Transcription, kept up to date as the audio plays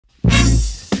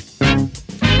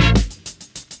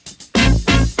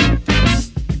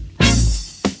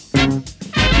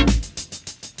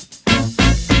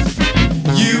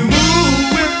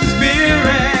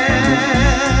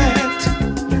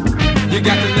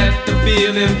let the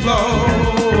feeling flow.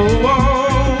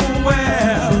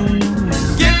 Well,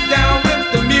 get down with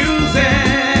the music.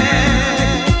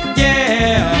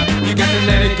 Yeah, you got to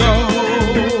let it go.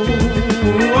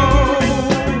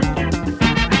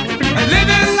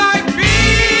 Living like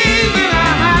bees in a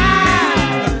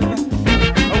hive,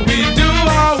 we do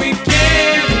all we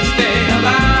can to stay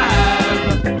alive.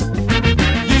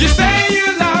 You say you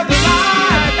love the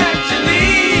life that you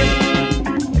lead.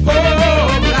 Oh,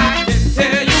 but I can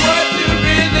tell you what you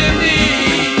really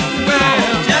need.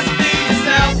 Well, just be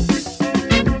yourself.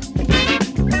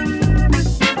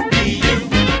 Be you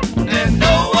and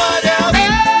no one else.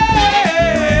 Hey,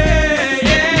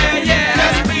 yeah, yeah.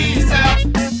 Just be yourself.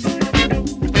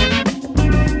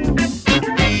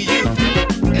 Be you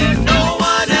and no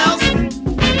one else.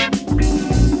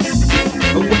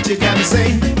 What you gotta say?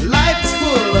 Life's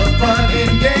full of fun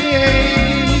and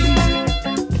games.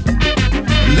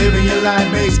 Living your life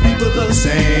makes people the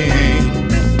same.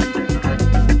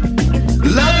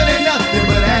 Loving ain't nothing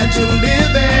but actual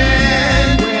living.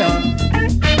 Well,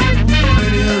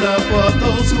 plenty of love for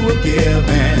those who are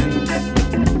giving.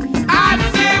 I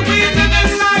say we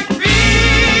living like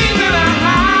bees in a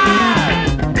hive.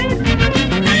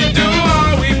 We do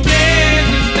all we can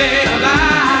to stay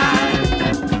alive.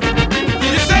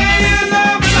 You say you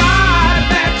love the life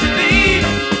that you lead.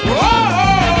 Oh,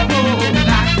 but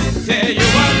I can tell you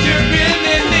what you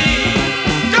really need.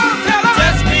 Go tell 'em.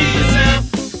 Just be yourself.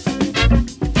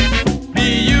 Be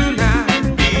you now.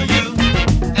 Be you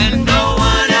and no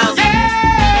one else.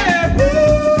 Yeah,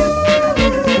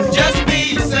 woo. Just be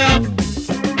yourself.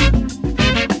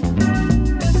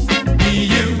 Be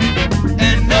you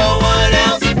and no one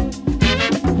else.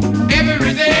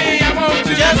 Every day I want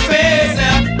to just be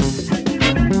yourself.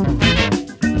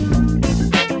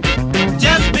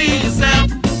 Just be yourself.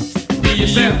 Be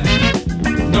yourself.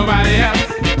 Nobody else.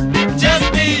 Just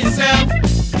be yourself.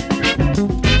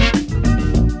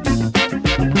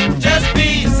 Just be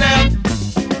yourself.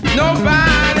 Nobody